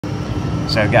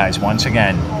So guys, once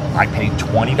again, I paid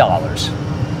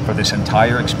 $20 for this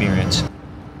entire experience.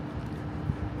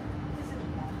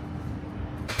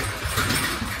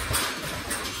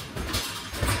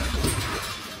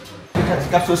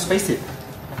 Capsule Spaceship.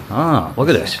 Ah, look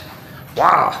at this.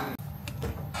 Wow.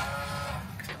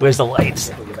 Where's the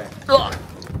lights? Ugh.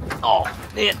 Oh,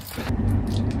 man.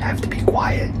 I have to be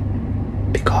quiet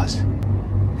because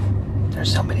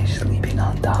there's somebody sleeping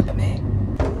on top of me.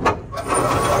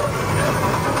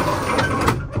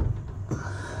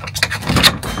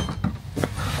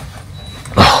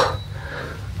 Oh.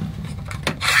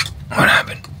 What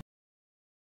happened?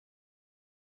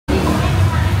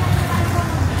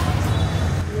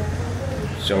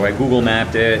 So I Google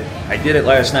mapped it. I did it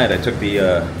last night. I took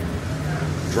the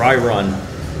dry run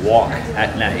walk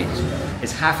at night.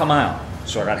 It's half a mile.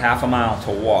 So I got half a mile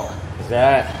to walk.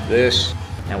 That, this,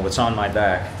 and what's on my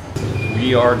back.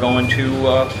 We are going to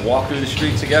walk through the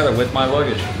streets together with my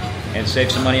luggage and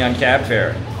save some money on cab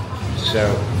fare.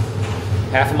 So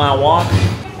half a mile walk,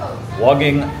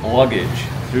 lugging luggage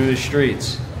through the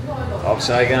streets of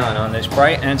Saigon on this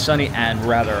bright and sunny and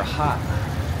rather hot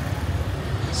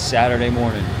Saturday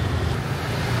morning.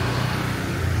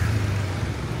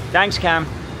 Thanks, Cam.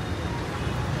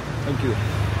 Thank you.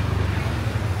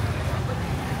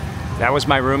 That was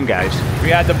my room, guys. We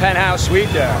had the penthouse suite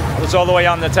there. I was all the way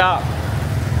on the top.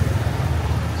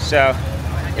 So,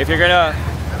 if you're gonna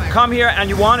come here and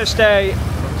you want to stay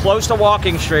close to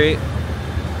Walking Street,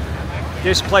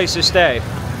 this place to stay.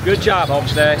 Good job,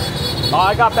 Homestay. Oh,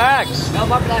 I got bags. No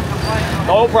problem.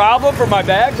 No problem for my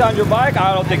bags on your bike?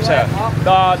 I don't think so.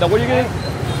 No, what are you getting?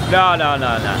 No.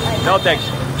 No thanks.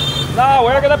 No,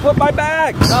 where am I gonna put my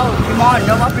bags? No, come on,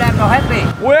 no problem, no happy.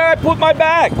 Where I put my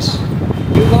bags?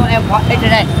 You go airport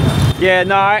today. Yeah,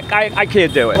 no, I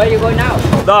can't do it. Where you go now?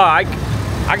 No, I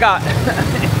got.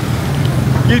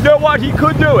 You know what? He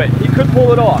could do it. He could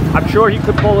pull it off. I'm sure he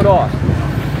could pull it off.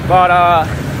 But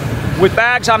with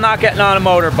bags, I'm not getting on a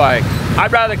motorbike.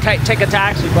 I'd rather take a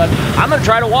taxi, but I'm gonna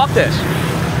try to walk this.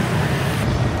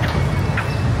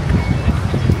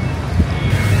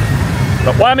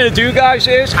 But what I'm gonna do, guys,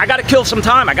 is I gotta kill some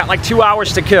time. I got like 2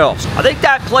 hours to kill. I think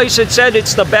that place that said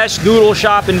it's the best noodle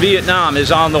shop in Vietnam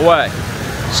is on the way.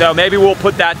 So maybe we'll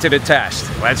put that to the test.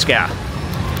 Let's go.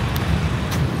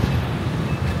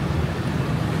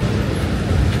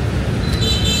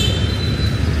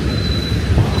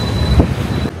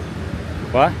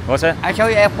 What? What's that? I show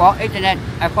you airport internet.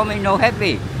 I promise no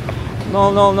happy.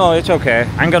 No, it's okay.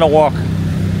 I'm gonna walk.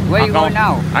 Where you going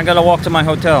now? I'm gonna walk to my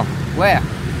hotel. Where?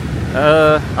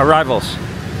 Arrivals.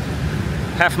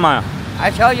 Half a mile. I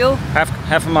show you.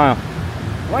 Half a mile.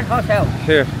 What hotel?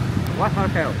 Here. What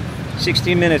hotel?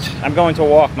 16 minutes. I'm going to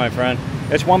walk, my friend.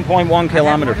 It's 1.1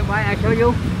 kilometers. I show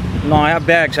you. No, I have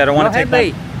bags. I don't want to take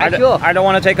bags. I don't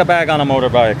want to take a bag on a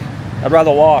motorbike. I'd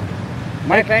rather walk.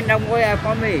 My friend don't worry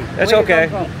for me. It's okay.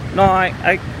 No,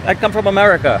 I come from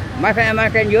America. My friend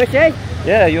American USA?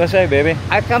 Yeah, USA, baby.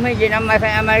 I come here, Vietnam, my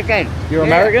friend American. You're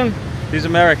American? He's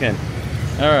American.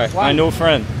 All right, my new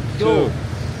friend. 2,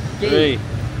 3,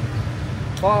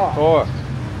 4,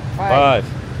 5.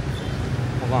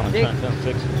 Hold on, I'm trying to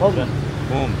 6, 7.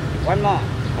 Boom. One more.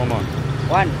 Hold on.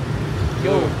 1,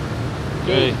 2,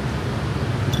 3,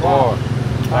 4,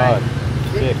 5,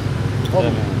 6,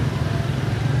 7.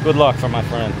 Good luck for my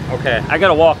friend. Okay, I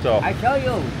gotta walk though. I show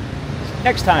you.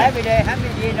 Next time. Every day, happy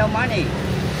year, no money.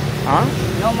 Huh?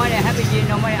 No money, happy year,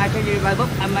 no money. I tell you my book,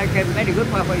 American, very good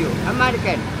for you.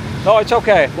 American. No, it's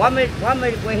okay. 1 minute,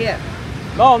 we're here.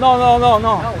 No.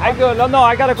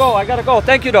 I gotta go.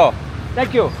 Thank you though.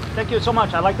 Thank you so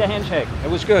much. I like the handshake. It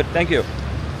was good. Thank you.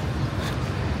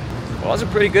 Well, it was a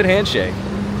pretty good handshake.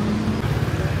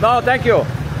 No, thank you.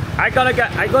 I'm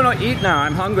gonna eat now.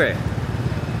 I'm hungry.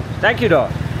 Thank you though.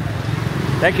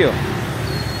 Thank you.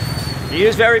 He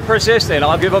is very persistent.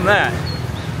 I'll give him that.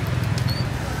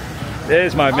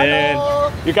 There's my man.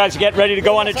 You guys get ready to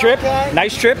go on a trip? Okay.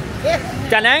 Nice trip? Yes.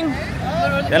 Da Nang?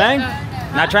 Da Nang?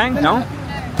 Nha Trang? No?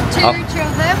 To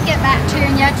get back to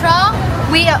Nha Trang.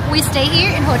 We stay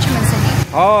here in Ho Chi Minh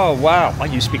City. Oh, wow. Oh,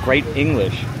 you speak great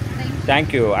English.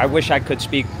 Thank you. I wish I could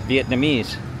speak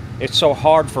Vietnamese. It's so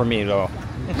hard for me though.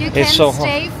 You can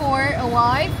stay for a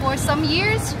while, for some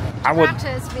years,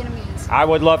 practice Vietnamese. I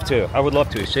would love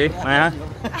to. See?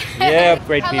 Yeah,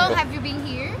 great people. How long have you been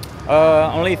here?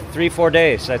 Only 3-4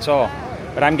 days, that's all.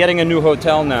 But I'm getting a new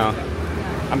hotel now.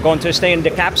 I'm going to stay in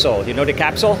the Capsule. You know the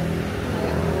Capsule?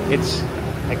 It's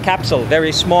a capsule,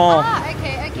 very small.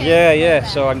 Okay. Yeah.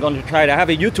 So I'm going to try to have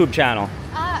a YouTube channel.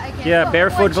 Okay. Yeah,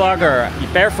 barefoot vlogger.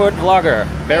 Barefoot vlogger.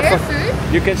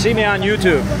 Barefoot? You can see me on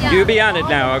YouTube. Yeah. You be on it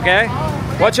now, okay?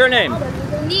 What's your name?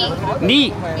 Neat.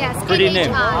 Neat. Yes, Pretty name.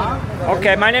 N-H-I.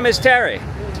 Okay, my name is Terry.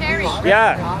 Terry.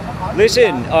 Yeah.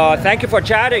 Listen, thank you for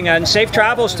chatting and safe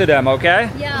travels to them, okay?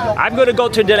 Yeah. I'm going to go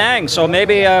to Da Nang, so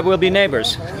maybe we'll be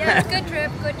neighbors. Yeah, good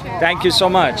trip, good trip. Thank you so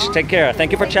much. Take care.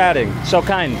 Thank you for chatting. So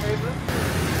kind.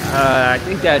 I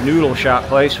think that noodle shop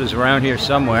place was around here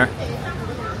somewhere.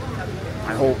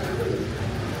 I hope.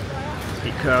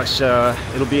 Because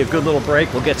it'll be a good little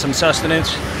break. We'll get some sustenance,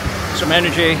 some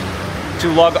energy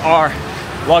to lug our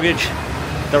luggage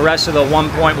the rest of the 1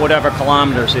 point whatever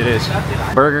kilometers it is.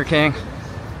 Burger King.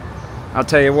 I'll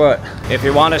tell you what, if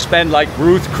you want to spend like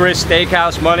Ruth Chris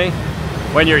Steakhouse money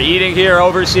when you're eating here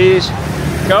overseas,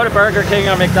 go to Burger King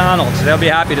or McDonald's. They'll be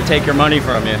happy to take your money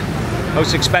from you.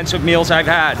 Most expensive meals I've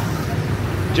had.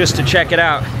 Just to check it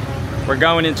out. We're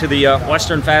going into the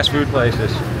Western fast food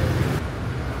places.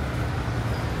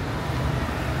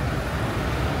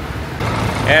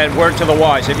 And word to the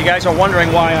wise, if you guys are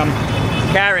wondering why I'm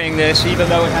carrying this, even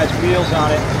though it has wheels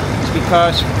on it, it's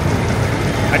because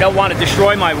I don't want to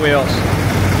destroy my wheels.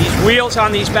 These wheels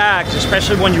on these bags,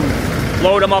 especially when you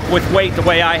load them up with weight the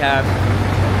way I have,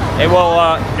 it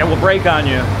will break on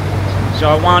you. So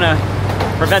I want to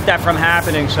prevent that from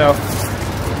happening. So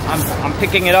I'm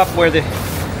picking it up where the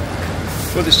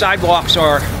sidewalks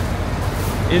are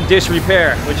in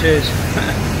disrepair, which is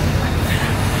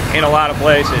in a lot of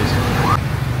places.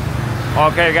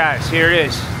 Okay guys, here it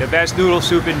is. The best noodle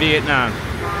soup in Vietnam.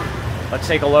 Let's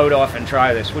take a load off and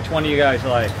try this. Which one do you guys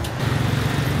like?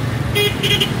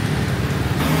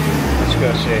 Let's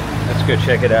go see. Let's go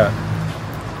check it out.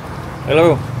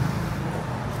 Hello.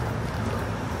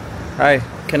 Hi,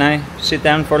 can I sit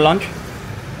down for lunch?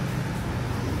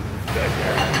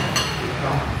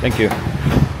 Thank you.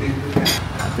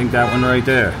 I think that one right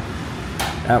there.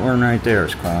 That one right there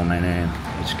is calling my name.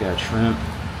 It's got shrimp,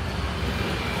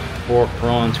 pork,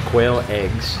 prawns, quail,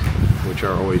 eggs, which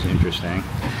are always interesting.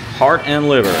 Heart and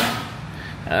liver.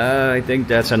 I think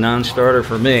that's a non-starter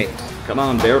for me. Come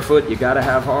on, barefoot, you gotta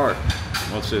have heart.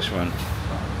 What's this one?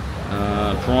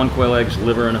 Prawn, quail, eggs,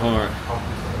 liver, and heart.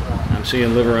 I'm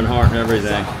seeing liver and heart and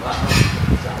everything.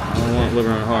 I don't want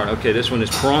liver and heart. Okay, this one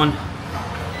is prawn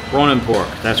and pork.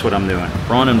 That's what I'm doing.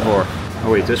 Prawn and pork.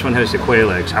 Oh wait, this one has the quail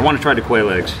eggs. I want to try the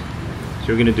quail eggs. So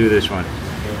we're gonna do this one.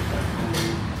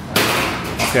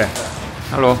 Okay.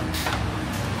 Hello.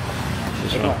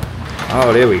 This one.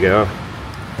 Oh, there we go.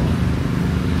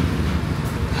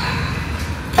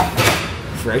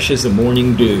 Fresh as the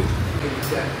morning dew.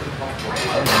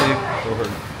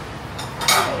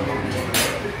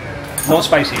 No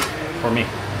spicy for me.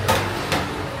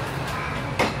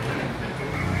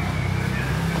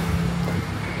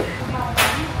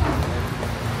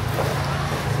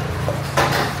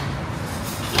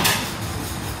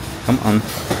 Come on.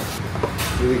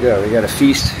 Here we go. We got a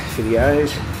feast for the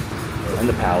eyes and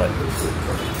the palate.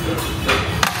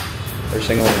 First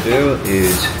thing I want to do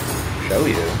is show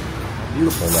you how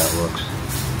beautiful that looks.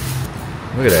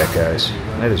 Look at that, guys.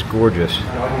 That is gorgeous.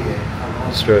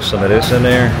 Let's throw some of this in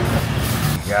there.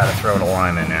 You gotta throw the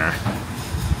lime in there.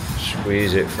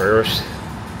 Squeeze it first.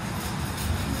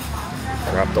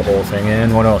 Drop the whole thing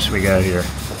in. What else we got here?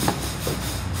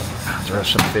 Throw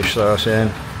some fish sauce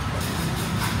in.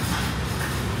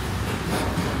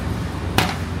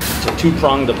 It's a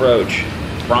two-pronged approach.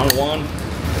 Prong one,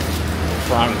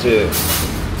 prong two.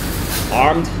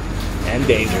 Armed and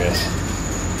dangerous.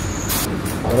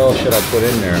 What else should I put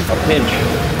in there? A pinch.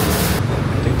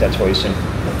 I think that's hoisin.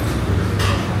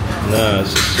 No,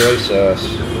 it's soy sauce.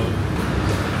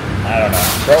 I don't know.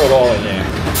 Throw it all in there.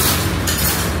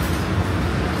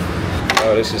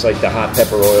 Oh, this is like the hot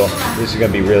pepper oil. This is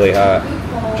gonna be really hot.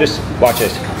 Just watch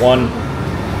this. One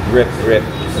rip, rip.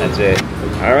 That's it.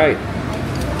 All right.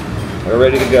 We're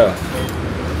ready to go.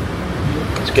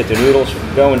 Let's get the noodles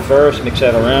going first. Mix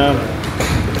that around.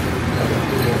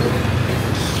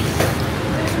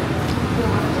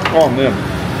 Oh man.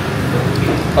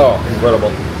 Oh,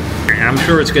 incredible. I'm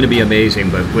sure it's going to be amazing,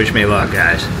 but wish me luck,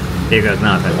 guys. Here goes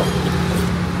nothing.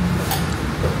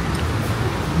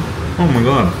 Oh my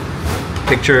god.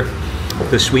 Picture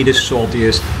the sweetest,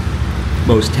 saltiest,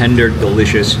 most tender,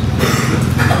 delicious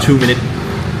 2-minute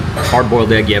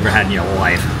hard-boiled egg you ever had in your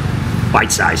life.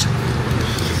 Bite size.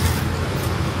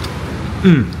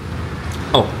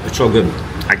 Oh, it's so good.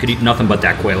 I could eat nothing but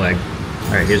that quail egg.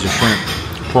 All right, here's a shrimp.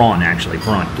 Prawn, actually.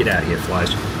 Prawn. Get out of here,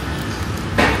 flies.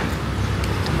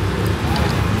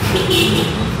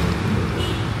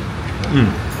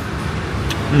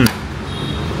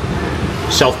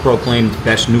 Self-proclaimed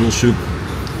best noodle soup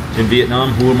in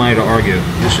Vietnam. Who am I to argue?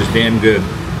 This is damn good.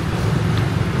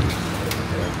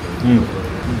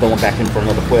 Going back in for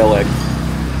another quail egg.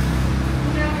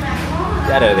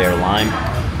 Get out of there, lime.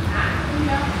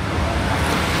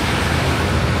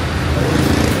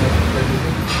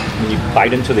 When you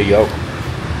bite into the yolk,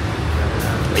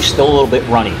 it's still a little bit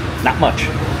runny. Not much.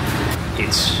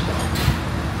 It's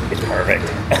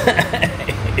perfect.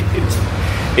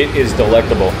 It is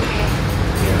delectable.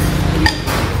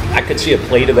 I could see a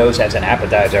plate of those as an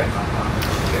appetizer.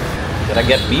 Did I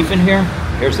get beef in here?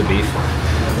 Here's the beef.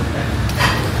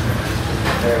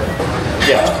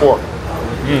 Yeah, it's pork.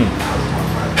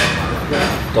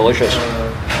 Delicious.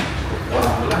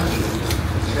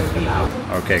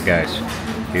 Okay, guys.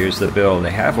 Here's the bill.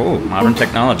 They have modern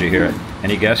technology here.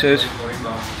 Any guesses?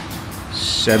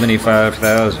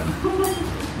 75,000.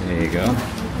 There you go.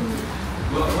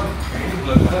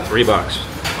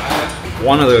 $3.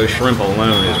 One of those shrimp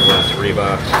alone is worth $3.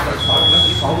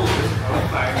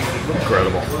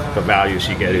 Incredible. The values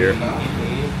you get here.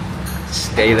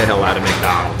 Stay the hell out of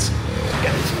McDonald's.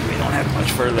 Guys, we don't have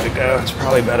much further to go. It's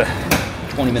probably about a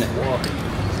 20-minute walk.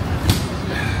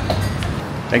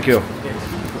 Thank you.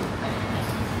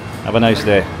 Have a nice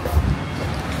day.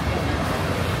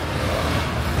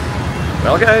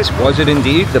 Well, guys, was it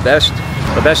indeed the best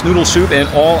noodle soup in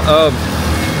all of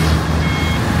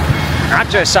not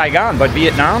just Saigon, but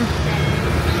Vietnam?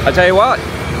 I'll tell you what.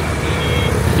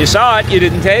 You saw it, you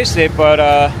didn't taste it, but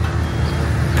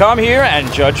come here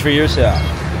and judge for yourself.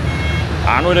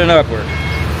 Onward and upward.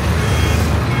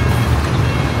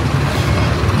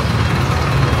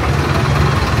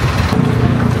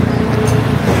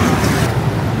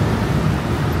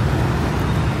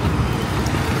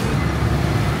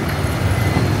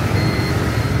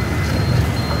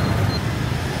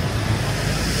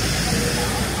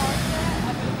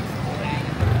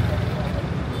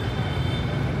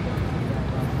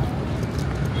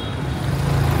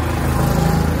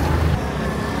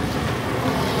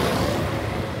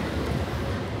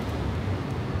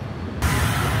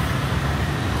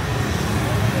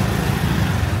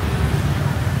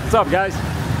 What's up, guys?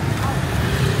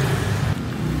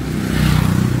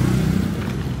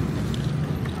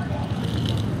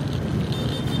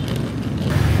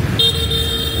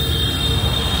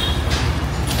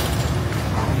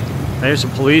 There's the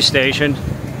police station.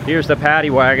 Here's the paddy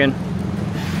wagon.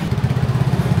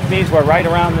 It means we're right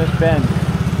around this bend.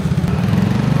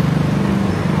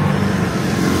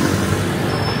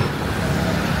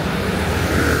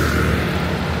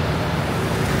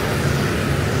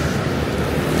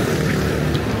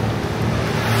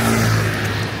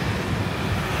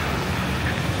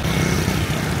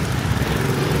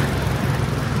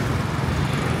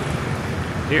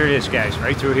 Here it is, guys,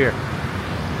 right through here.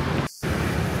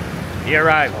 The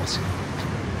arrivals.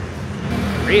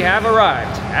 We have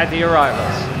arrived at the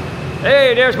arrivals.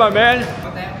 Hey, there's my man.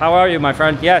 How are you, my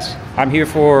friend? Yes, I'm here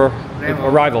for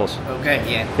arrivals. Okay,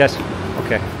 yeah. Yes,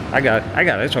 okay. I got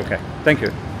it, it's okay. Thank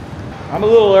you. I'm a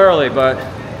little early, but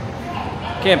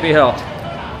can't be helped.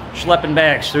 Schlepping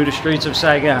bags through the streets of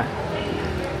Saigon.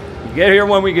 You get here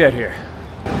when we get here.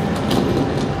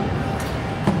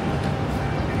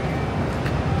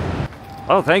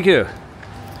 Oh, thank you.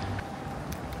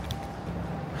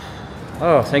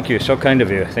 Oh, thank you. So kind of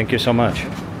you. Thank you so much.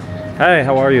 Hi,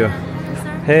 how are you?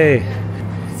 Hey.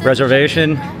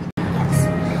 Reservation?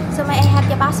 Yes. So may I have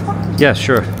your passport? Yes,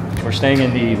 sure. We're staying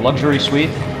in the luxury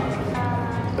suite.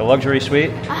 The luxury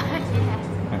suite? Yeah.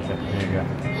 Okay, there you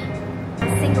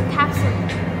go. Single capsule.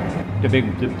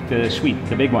 The suite,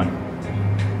 the big one.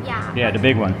 Yeah. Yeah, the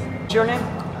big one. What's your name?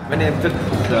 My name is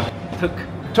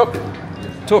Tuk.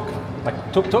 Tuk.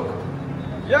 Like tuk-tuk?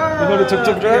 Yeah. You know the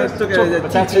tuk-tuk drive? Tuk-tuk,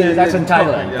 But that's in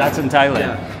Thailand. Yeah. That's in Thailand.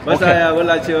 Yeah. But Okay. I would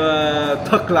like to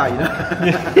talk like,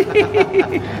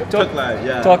 talk like,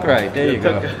 yeah. Talk right, there you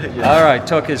go. Tuk, yeah. All right,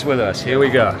 Tuk is with us. Here we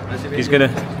go. He's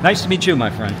gonna. Nice to meet you, my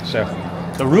friend. So,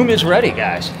 the room is ready,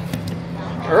 guys.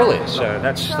 Early, so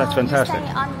that's fantastic. You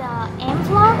stay on the M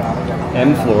floor.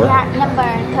 M floor. Yeah, number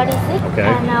 36. Okay.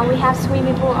 And we have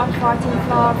swimming pool on 14th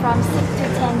floor from 6 to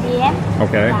 10 p.m.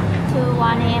 Okay. Yeah, to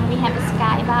 1 a.m. we have a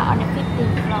sky bar on the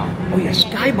 15th floor. Oh yeah,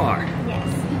 Sky Bar. Yes.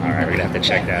 All right, we're gonna have to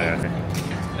check that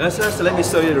out. So let me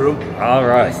show you the room. All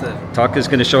right. Tuk is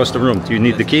gonna show us the room. Do you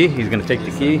need the key? He's gonna take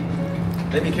the key.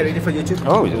 Let me carry it for you too.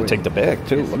 Oh, he's gonna take the bag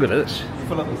too. Look at this.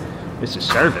 Follow me. This is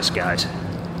service, guys.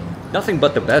 Nothing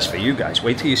but the best for you guys.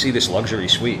 Wait till you see this luxury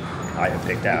suite I have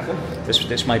picked out.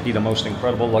 This might be the most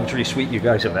incredible luxury suite you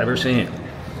guys have ever seen.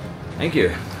 Thank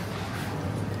you.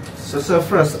 So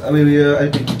first, we will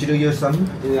introduce you some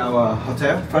in our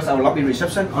hotel. First, our lobby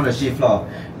reception on the G floor.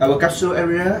 Our capsule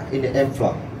area in the M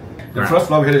floor. The first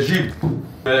floor we had a gym.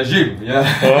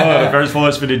 Yeah. Oh, the first floor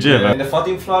is for the gym. And the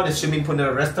 14th floor, the swimming pool,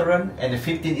 the restaurant, and the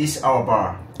 15th is our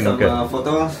bar. Some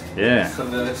photos. Yeah.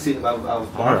 Some scene about our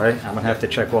bar. All right, I'm gonna have to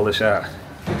check all this out.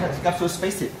 Capsule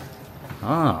Spaceship.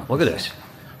 Ah, look at this.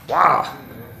 Wow.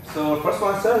 So first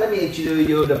one, sir, let me introduce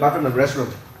you the bathroom and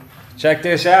restroom. Check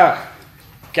this out.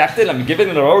 Captain, I'm giving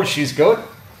it a roll. She's good.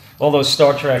 All those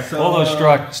Star Trek,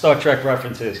 Star Trek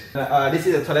references. This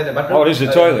is the toilet and bathroom. Oh, this is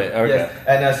the toilet. Okay. Yes.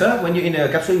 And sir, when you're in the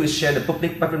capsule, we share the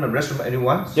public bathroom and restroom with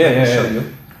anyone. So Yeah. show you.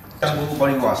 Shampoo,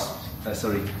 body wash.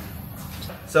 Sorry.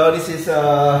 So this is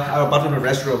our bathroom and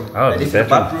restroom. Oh, this is the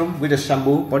bathroom with the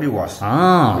shampoo, body wash.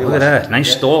 Ah, look at that.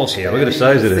 Nice stalls here. Look at the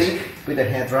size of this. Sink with a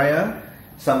hair dryer.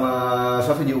 Some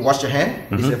stuff when you wash your hand.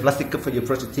 This is a plastic cup for your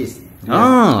brush your teeth.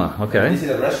 Ah, okay. This is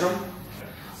the restroom.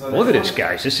 So Look at this,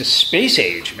 guys. This is space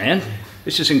age, man.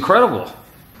 This is incredible.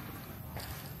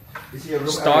 This is your room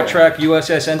Star area. Trek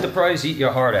USS Enterprise, eat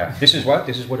your heart out. This is what?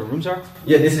 This is where the rooms are?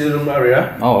 Yeah, this is the room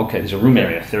area. Oh, okay. There's a room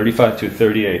area, 35 to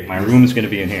 38. My room is going to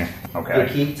be in here. Your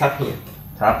Okay. key tap here.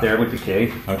 Top there with the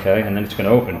key. Okay, and then it's going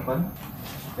to open.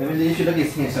 Everything you should look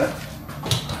is here, sir.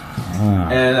 Ah.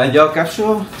 And your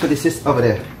capsule, so this is over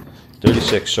there.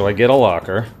 36. So I get a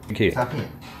locker. Key. Tap here.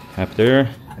 Up there.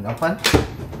 And open.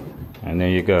 And there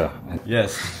you go.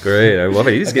 Yes. Great. I love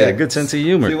it. He's got a good sense of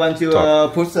humor. Do you want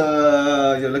to put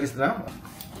your luggage down?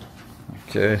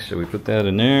 Okay, so we put that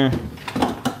in there.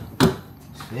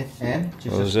 And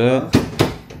Close that.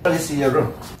 This is your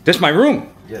room. This is my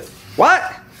room. Yes. What?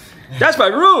 That's my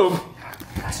room.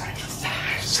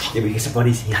 Yeah, because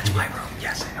somebody's here. That's my room.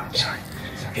 Yes, I know. Sorry.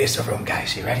 Here's the room,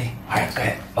 guys. You ready? All right, go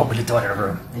ahead. Open the door to the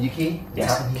room. And you key?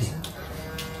 Yes.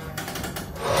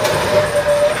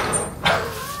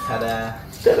 Ta-da.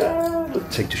 Ta-da!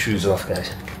 Take the shoes off,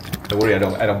 guys. Don't worry, I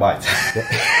don't bite.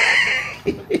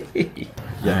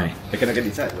 Yeah. I cannot get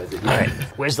inside. All right.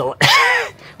 Where's the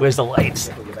Where's the lights?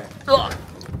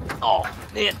 Oh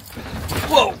man.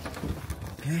 Whoa.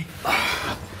 Okay.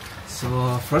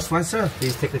 So first one, sir,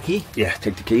 please take the key. Yeah.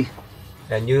 Take the key.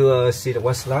 And you see the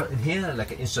one slot in here,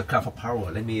 like an insert card for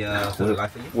power. Let me hold the light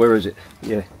for you. Where is it?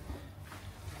 Yeah.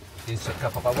 Insert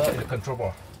card for power in the control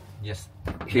board. Yes.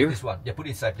 Here? This one. Yeah, put it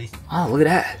inside, please. Oh, look at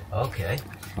that. Okay.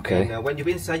 Okay. And when you're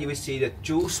inside, you will see the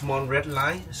two small red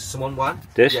line, small one.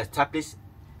 This? Yes, tap this.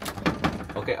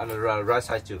 Okay, on the right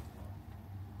side too.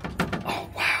 Oh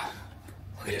wow.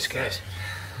 Look at this, guys.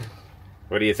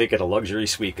 What do you think of the luxury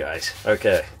suite, guys?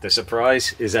 Okay, the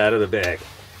surprise is out of the bag.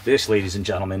 This, ladies and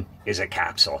gentlemen, is a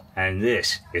capsule, and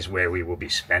this is where we will be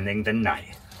spending the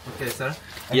night. Okay, sir.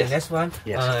 And Yes. the next one,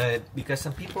 Yes. because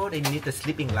some people they need the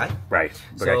sleeping light. Right.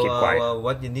 We So gotta keep quiet.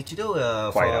 what you need to do,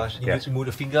 Quiet, you need to move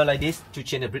the finger like this to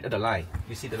change the breadth of the light.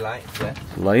 You see the light there?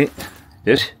 Light.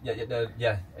 This.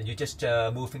 Yeah. And you just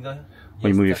move finger.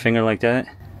 When you move your that- finger like that.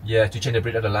 Yeah, to change the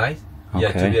breadth of the light. Yeah,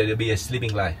 Okay. to be a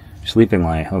sleeping light. Sleeping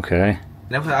light. Okay.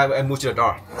 Now I move to the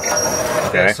door.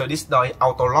 Okay. So this door is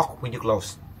auto lock when you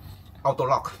close. Auto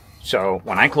lock. So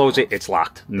when I close it, it's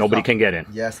locked. Nobody can get in.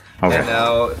 Yes. Okay.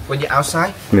 And when you're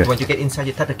outside, Yeah. when you get inside,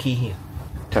 you tap the key here.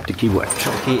 Tap the key what?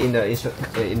 Tap the key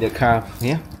in the car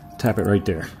here. Tap it right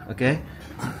there. Okay.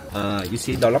 You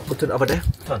see the lock button over there?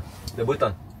 Turn the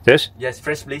button. This? Yes,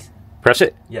 press please. Press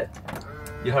it? Yeah.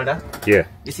 You heard that? Yeah.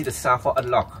 You see the sound for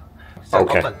unlock. So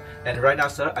Okay. open. And right now,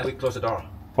 sir, I will close the door.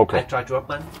 Okay. I try to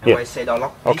open. And Yeah. when I say door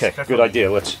lock, please Okay, press good for me.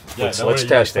 idea. Let's don't worry,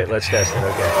 test it. Let's test it.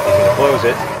 Okay. He's gonna close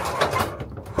it.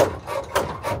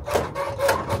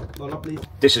 Door lock, please.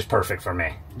 This is perfect for me.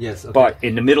 Yes. Okay. But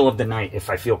in the middle of the night, if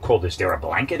I feel cold, is there a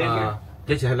blanket in here?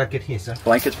 Yes, you have like it here, sir.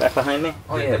 Blankets back behind me?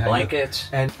 Oh Yeah, yeah, behind you. blankets.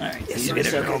 And All right, yes, easy sir, bit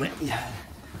of sir. building. Yeah.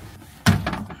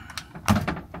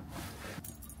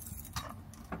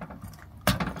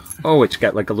 Oh, it's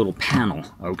got like a little panel.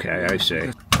 Okay, I see.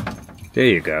 There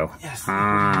you go. Yes.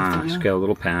 Ah, it's got a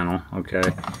little panel. Okay.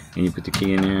 And you put the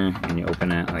key in there and you open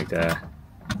that like that.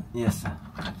 Yes, sir.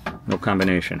 No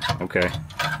combination. Okay.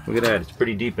 Look at that. It's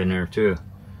pretty deep in there too.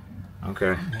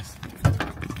 Okay.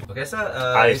 Okay, sir.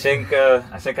 I think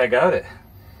I got it.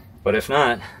 But if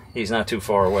not, he's not too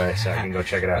far away, so I can go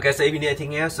check it out. Okay, so if you need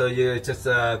anything else, so you just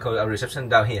call our reception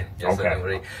down here. Yes, Okay. Sir, don't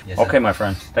worry. Yes, sir. Okay, my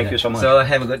friend. Thank you so much. So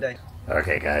have a good day.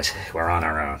 Okay, guys, we're on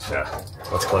our own, so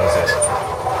let's close this.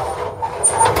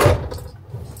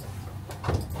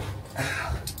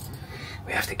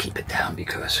 We have to keep it down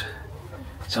because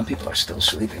some people are still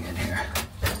sleeping in here.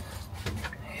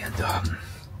 And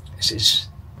this is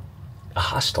a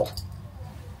hostel.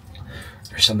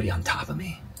 There's somebody on top of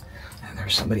me, and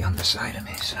there's somebody on the side of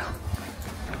me, so.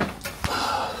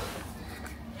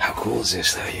 How cool is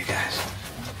this, though, you guys?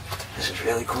 This is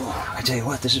really cool. I tell you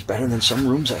what, this is better than some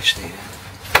rooms I've stayed in.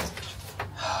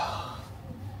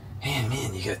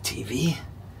 got a TV.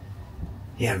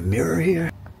 You got a mirror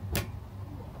here.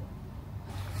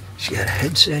 She got a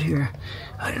headset here.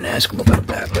 I didn't ask him about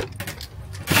that, but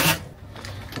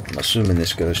I'm assuming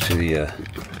this goes to the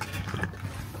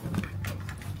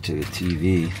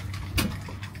TV.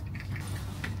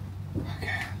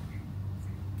 Okay.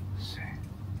 Let's see.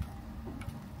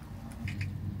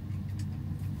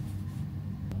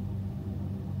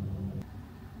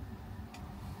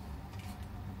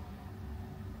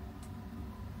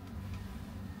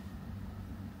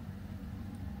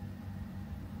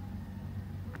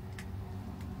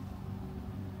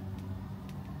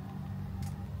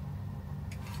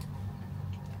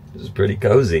 This is pretty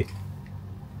cozy.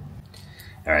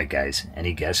 Alright guys,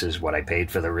 any guesses what I paid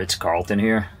for the Ritz-Carlton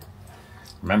here?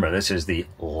 Remember, this is the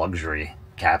luxury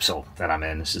capsule that I'm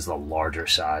in. This is the larger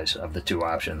size of the two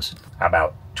options. How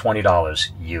about $20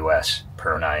 US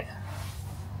per night?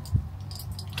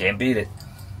 Can't beat it.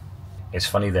 It's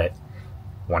funny that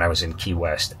when I was in Key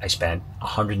West, I spent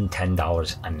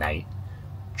 $110 a night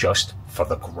just for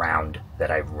the ground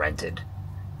that I rented.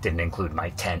 Didn't include my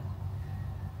tent.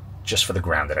 Just for the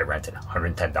ground that I rented,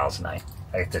 $110 a night.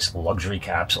 I get this luxury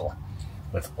capsule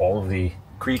with all of the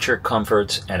creature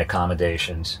comforts and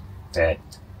accommodations that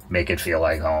make it feel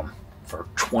like home for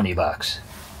 20 bucks.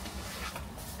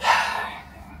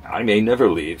 I may never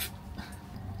leave.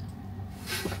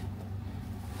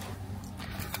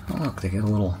 Oh, look, they got a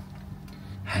little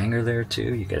hanger there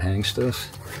too. You could hang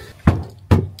stuff.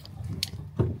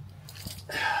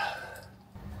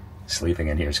 Sleeping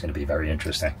in here is going to be very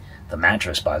interesting. The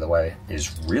mattress, by the way,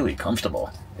 is really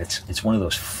comfortable. It's one of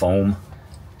those foam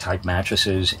type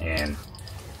mattresses, and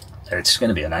it's going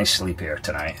to be a nice sleep here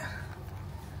tonight.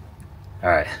 All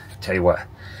right, tell you what,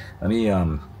 let me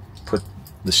put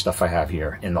the stuff I have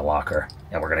here in the locker,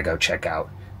 and we're going to go check out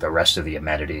the rest of the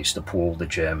amenities, the pool, the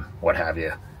gym, what have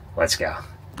you. Let's go.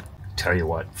 Tell you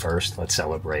what, first, let's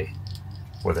celebrate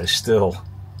with a still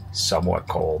somewhat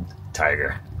cold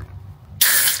Tiger.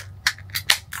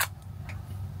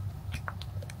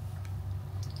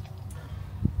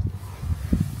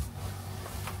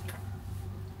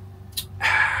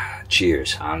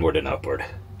 Cheers, onward and upward.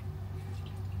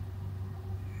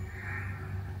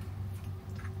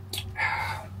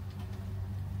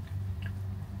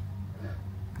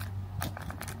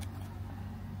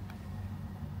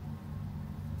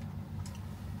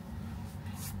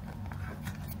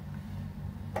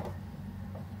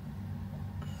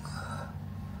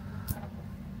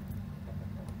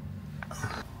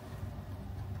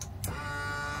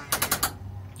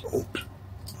 Oops,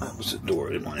 that was the door.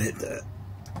 I didn't want to hit that.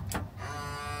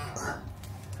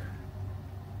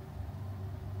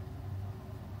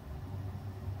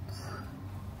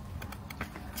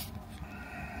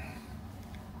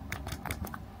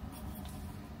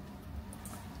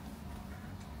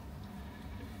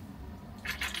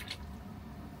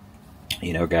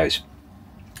 You know, guys,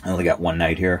 I only got one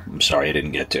night here. I'm sorry I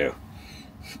didn't get to.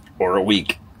 Or a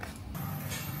week.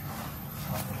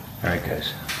 Alright,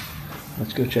 guys.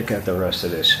 Let's go check out the rest of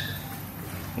this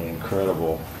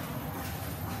incredible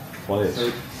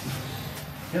place.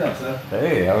 Hello, sir.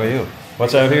 Hey, how are you?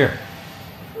 What's out here?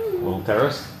 A little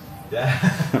terrace?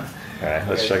 Yeah. Alright,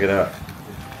 let's check it out.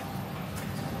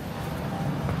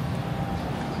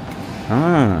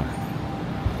 Ah.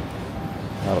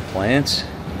 A lot of plants.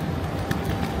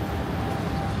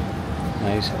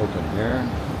 Nice open air.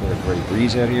 Got a great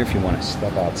breeze out here if you want to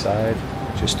step outside,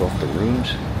 just off the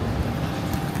rooms.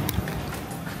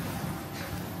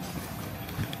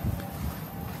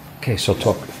 Okay, so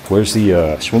talk. Where's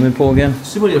the swimming pool again?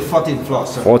 Swimming pool, 14th floor,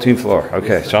 sir. 14th floor.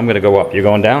 Okay, so I'm going to go up. You're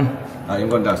going down? I'm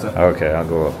going down, sir. Okay, I'll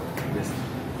go up. Yes.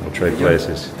 We'll trade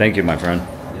places. Thank you, my friend.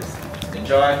 Yes.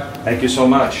 Enjoy. Thank you so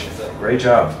much. Great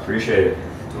job. Appreciate it.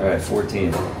 All right,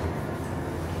 14.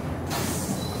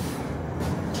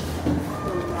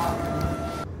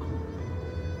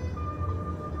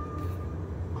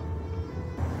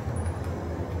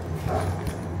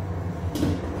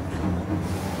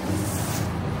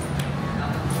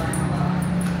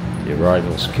 The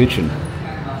arrival's kitchen.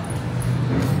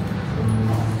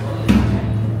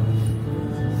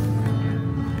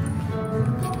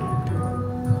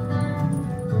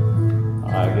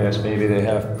 I guess maybe they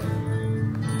have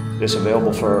this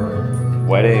available for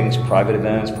weddings, private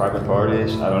events, private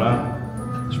parties. I don't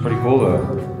know. It's pretty cool though.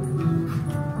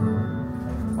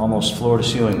 Almost floor to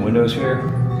ceiling windows here.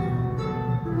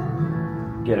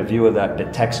 Get a view of that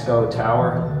Bitexco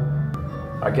Tower.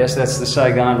 I guess that's the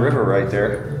Saigon River right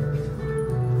there.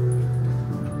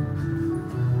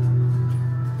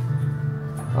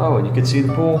 Oh, and you can see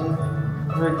the pool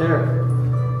right there.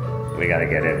 We gotta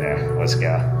get in there. Let's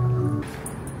go.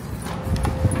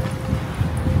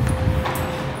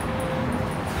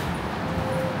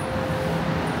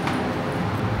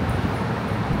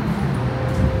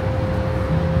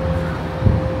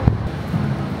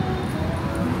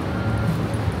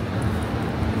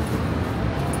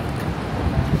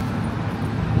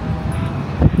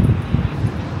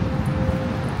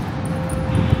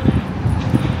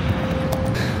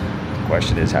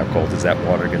 question is, how cold is that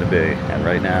water going to be? And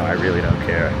right now, I really don't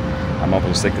care. I'm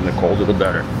almost thinking the colder the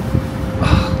better.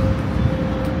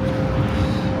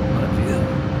 What a view.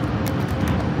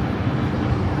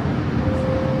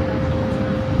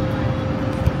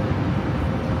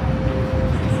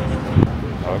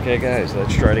 Okay, guys,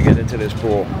 let's try to get into this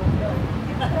pool.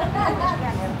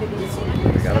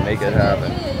 We gotta make it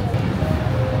happen.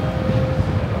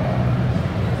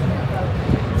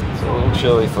 It's a little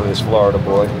chilly for this Florida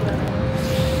boy.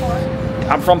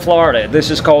 I'm from Florida. This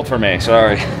is cold for me.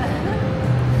 Sorry. A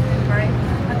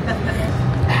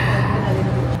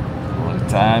little at a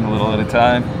time, a little at a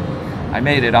time. I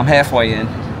made it. I'm halfway in. You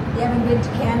haven't been to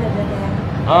Canada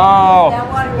then. Oh. That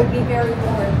water would be very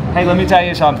warm. Hey, let me tell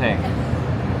you something.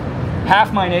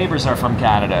 Half my neighbors are from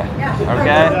Canada.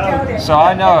 Okay? So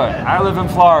I know it. I live in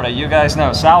Florida. You guys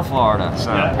know, South Florida.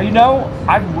 So you know,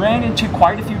 I've ran into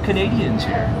quite a few Canadians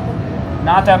here.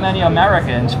 Not that many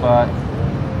Americans, but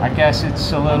I guess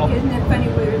it's a little... Isn't it funny,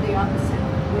 we were the opposite.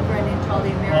 We ran into all the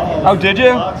Americans. Oh, did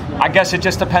you? I guess it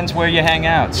just depends where you hang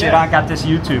out. See, I got this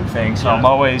YouTube thing, so I'm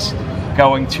always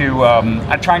going to...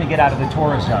 I'm trying to get out of the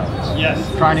tourist zones. Yes.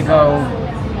 Trying to go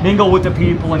mingle with the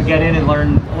people and get in and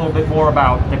learn a little bit more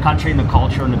about the country and the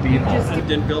culture and the people.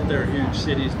 Lived and built their huge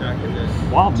cities back in the...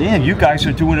 Wow, man, you guys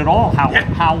are doing it all.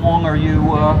 How long are you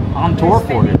on tour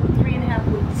for? 3.5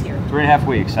 weeks here. 3.5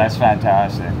 weeks. That's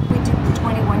fantastic. We took the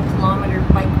 21-kilometer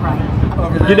bike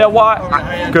ride. You know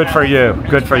what? Good for you.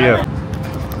 Good for you.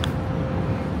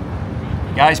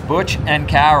 Guys, Butch and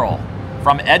Carol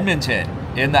from Edmonton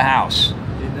in the house.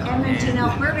 Edmonton,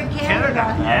 Alberta,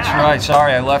 Canada. That's right.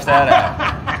 Sorry, I left that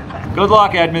out. Good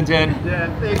luck, Edmonton. Yeah,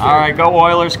 thank you. All right, go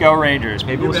Oilers, go Rangers.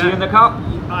 Maybe we'll see you in the Cup.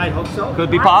 I hope so. Could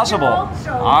be possible. hope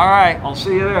so. All right, I'll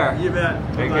see you there. You bet.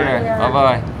 Take Bye-bye. care.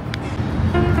 Bye-bye.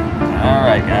 All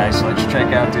right, guys, let's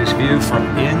check out this view from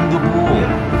in the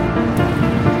pool.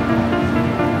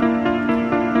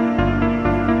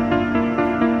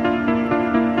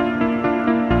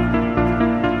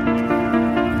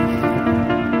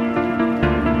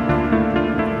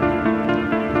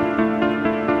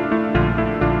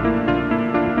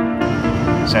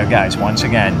 So guys, once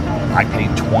again, I paid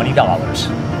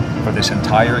 $20 for this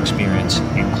entire experience,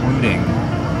 including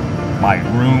my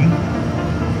room,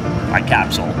 my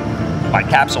capsule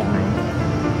room,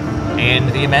 and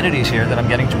the amenities here that I'm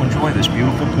getting to enjoy. This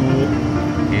beautiful pool,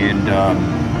 and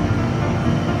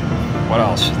what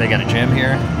else? They got a gym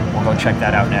here. We'll go check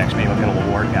that out next. Maybe we'll get a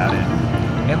little workout in.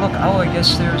 And look, oh, I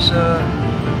guess there's a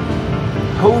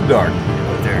Cove Garden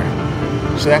up there.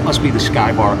 So that must be the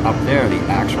Sky Bar up there, the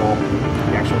actual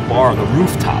bar, the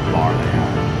rooftop bar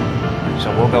there. So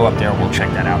we'll go up there, we'll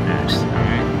check that out next, all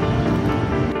right?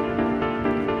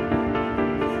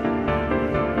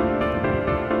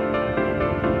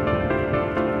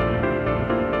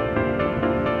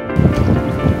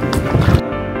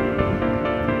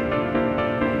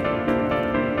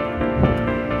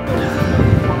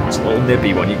 It's a little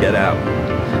nippy when you get out.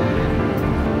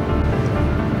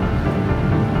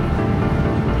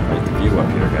 Right, the view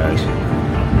up here, guys.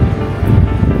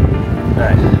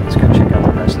 Alright, let's go check out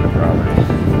the rest of the property.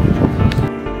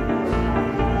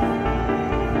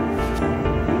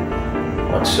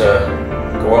 Let's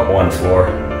go up one floor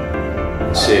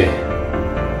and see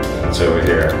what's over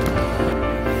here.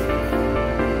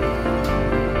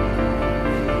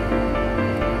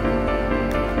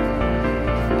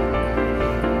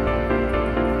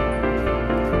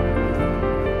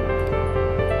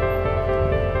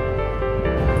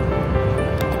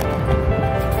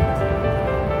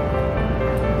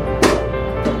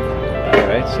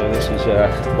 So this is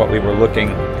what we were looking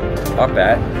up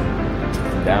at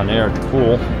down there at the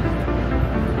pool.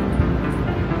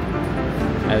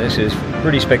 And this is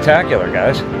pretty spectacular,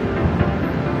 guys.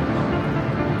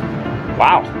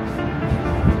 Wow.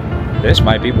 This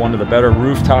might be one of the better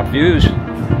rooftop views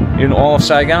in all of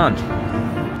Saigon.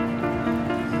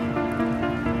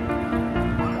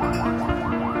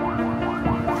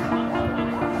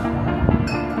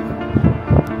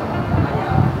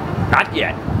 Not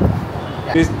yet.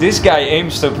 This guy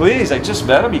aims to please. I just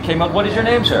met him. He came up. What is your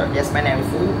name, sir? Yes, my name is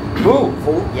Fu. Fu?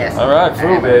 Fu, yes. All right,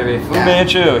 Fu, baby. Fu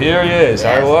Manchu. Here he is.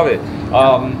 Yes. I love it.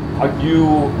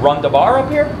 You run the bar up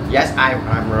here? Yes,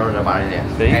 I'm running about it.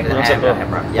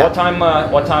 Yeah.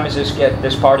 What time is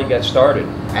this party get started?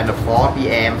 At the 4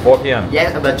 p.m. 4 p.m.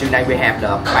 Yes, but tonight we have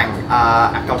the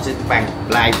acoustic band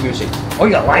live music. Oh,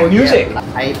 you got live music?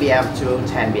 Yeah, 8 p.m. to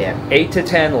 10 p.m. 8 to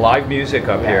 10 live music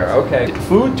up here. Yes. Okay.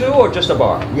 Food too, or just a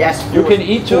bar? Yes. You can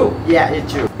eat too? Yeah, eat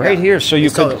too. Right here, so you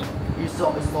could... It's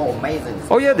so amazing.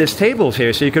 Oh yeah, there's tables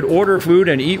here, so you could order food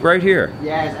and eat right here.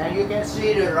 Yes, and you can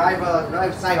see the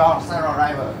river, Saigon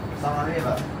River. Saigon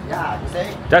River. Yeah, you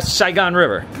see? That's Saigon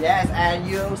River. Yes, and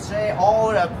you see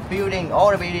all the building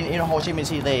in Ho Chi Minh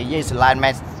City. Yes,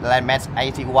 landmass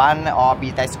 81 or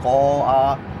Bitexco,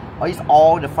 or it's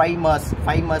all the famous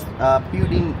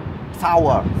building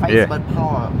tower, famous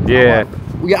power. Yeah.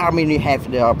 We are mainly have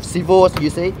the seafoods, you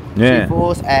see? Yeah.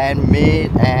 Seafoods and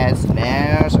meat and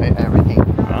snacks and everything.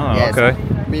 Oh, yes. okay.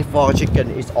 Before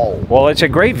chicken is all. Well, it's a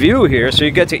great view here, so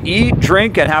you get to eat,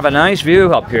 drink, and have a nice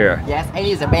view up here. Yes, and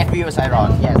it's the best view of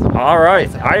Saigon, yes. All right,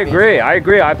 Yes, I agree.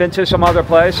 I've been to some other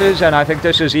places, and I think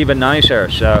this is even nicer,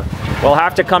 so we'll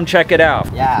have to come check it out.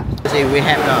 Yeah, see, we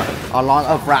have a lot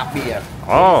of craft beer.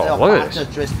 Oh, what is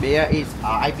this? This beer is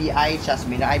IPA,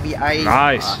 Jasmine IPA.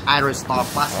 Nice. Irish Star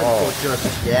Boston Culture.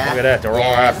 Yeah. Look at that, they're all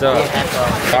Yes, wrapped up. we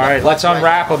have, All right, let's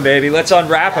unwrap them, baby. Let's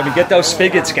unwrap them and get those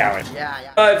spigots going.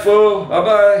 Yeah. Bye, Foo.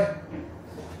 Bye-bye.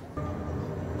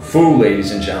 Foo,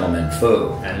 ladies and gentlemen,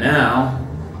 Foo. And now,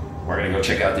 we're gonna go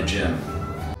check out the gym.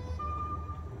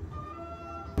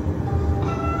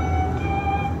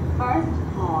 First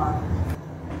floor.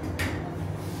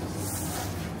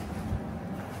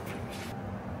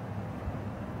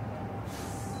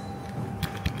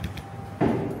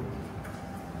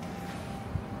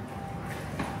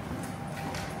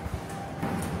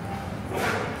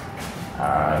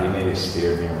 He may have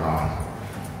steered me wrong.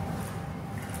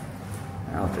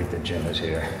 I don't think the gym is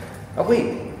here. Oh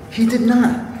wait, he did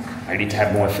not. I need to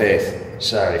have more faith.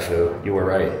 Sorry, Foo, you were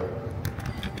right.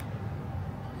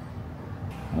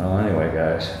 Well, anyway,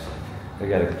 guys, they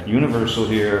got a universal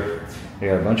here. They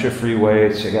got a bunch of free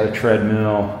weights. They got a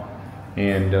treadmill.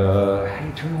 And how do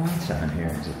you turn the lights on here?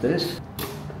 Is it this?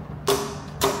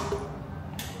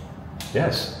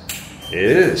 Yes. It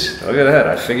is. Look at that.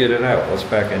 I figured it out. What's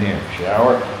back in here?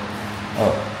 Shower.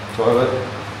 Oh, toilet.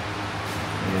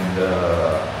 And,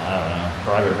 I don't know,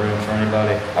 private room for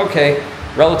anybody. Okay,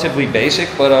 relatively basic,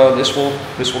 but this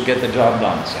will get the job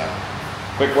done. So,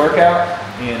 quick workout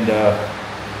and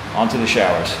onto the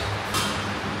showers.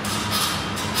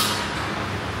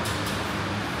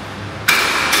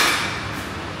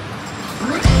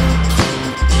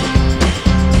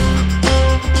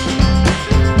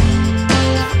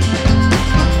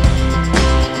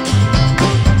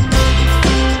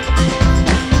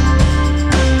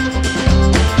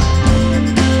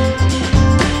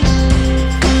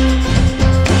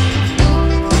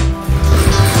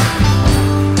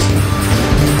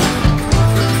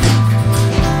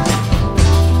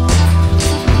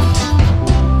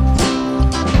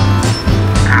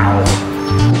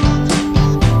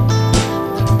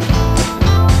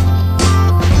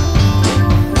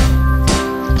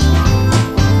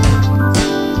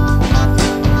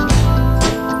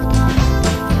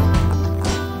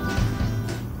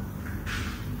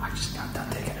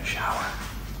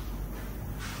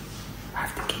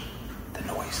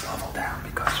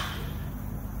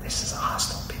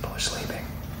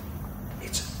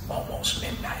 Almost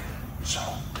midnight, so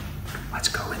let's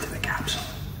go into the capsule.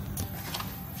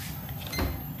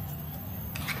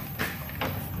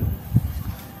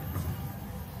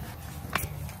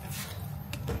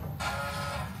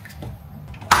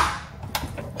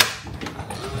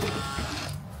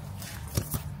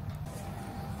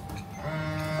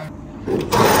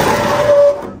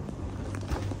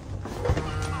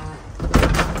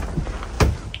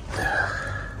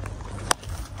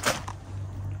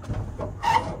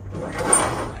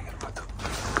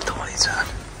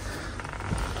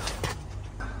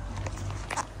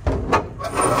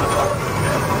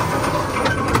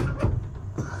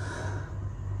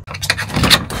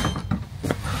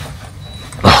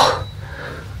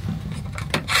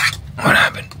 What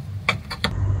happened?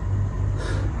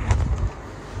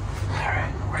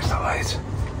 Alright, where's the lights?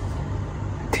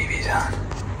 TV's on.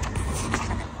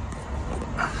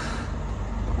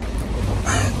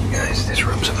 Guys, this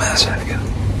room's a mess.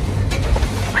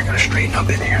 I gotta straighten up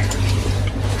in here.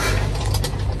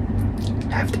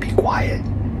 I have to be quiet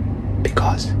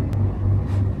because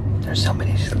there's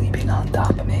somebody sleeping on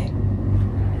top of me.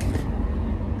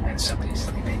 And somebody's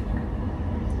sleeping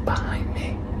behind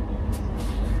me.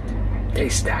 They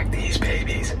stacked these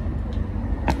babies.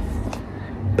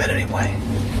 But anyway,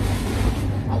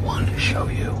 I wanted to show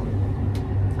you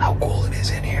how cool it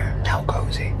is in here, how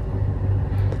cozy.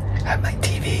 I have my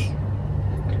TV,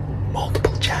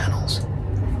 multiple channels.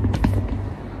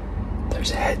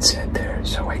 There's a headset there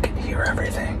so I can hear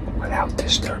everything without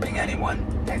disturbing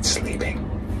anyone that's sleeping.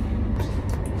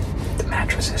 The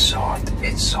mattress is soft.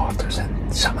 It's softer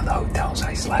than some of the hotels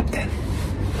I slept in.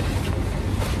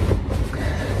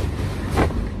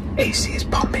 AC is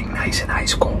pumping nice and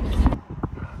ice cold.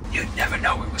 You'd never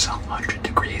know it was 100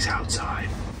 degrees outside.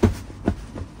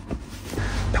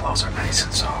 Pillows are nice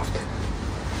and soft.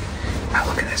 Now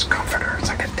look at this comforter. It's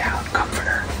like a down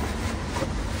comforter.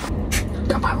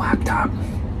 Got my laptop.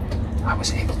 I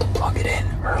was able to plug it in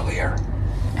earlier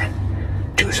and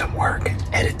do some work and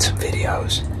edit some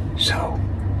videos. So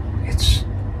it's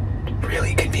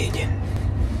really convenient.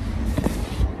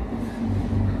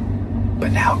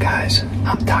 But now, guys,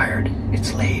 I'm tired.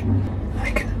 It's late.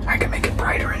 I can make it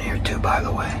brighter in here too, by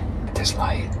the way. This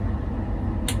light.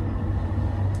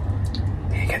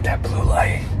 You get that blue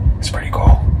light. It's pretty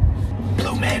cool.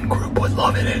 Blue Man Group would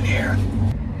love it in here.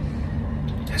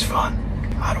 It's fun.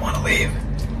 I don't want to leave.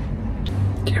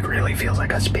 It really feels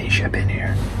like a spaceship in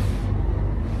here.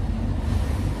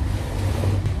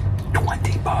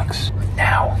 $20.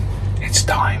 Now, it's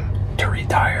time to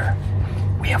retire.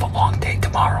 We have a long day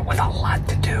tomorrow with a lot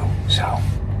to do, so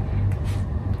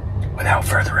without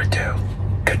further ado,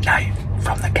 good night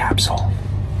from the capsule.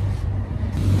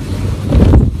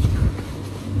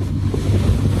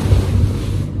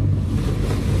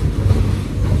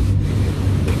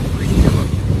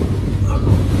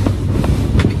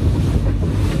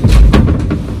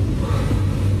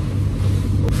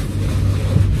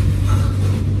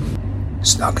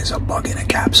 Snug as a bug in a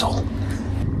capsule.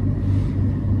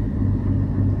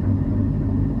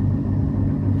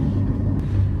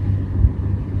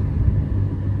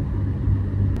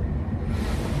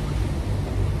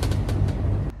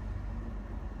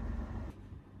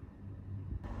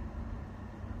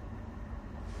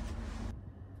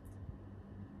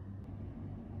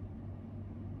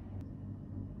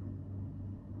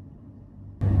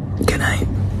 Good night.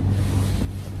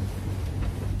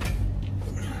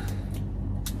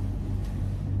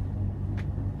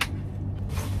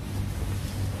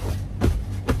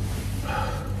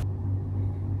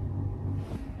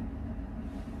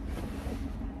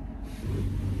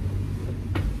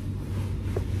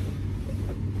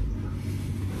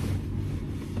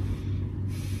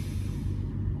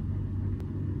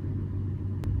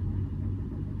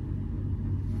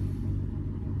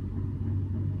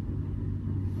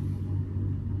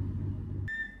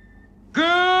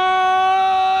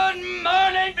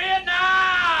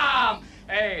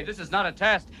 This is not a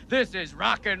test. This is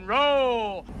rock and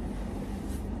roll.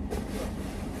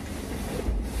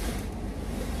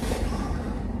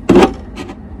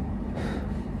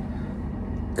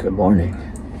 Good morning.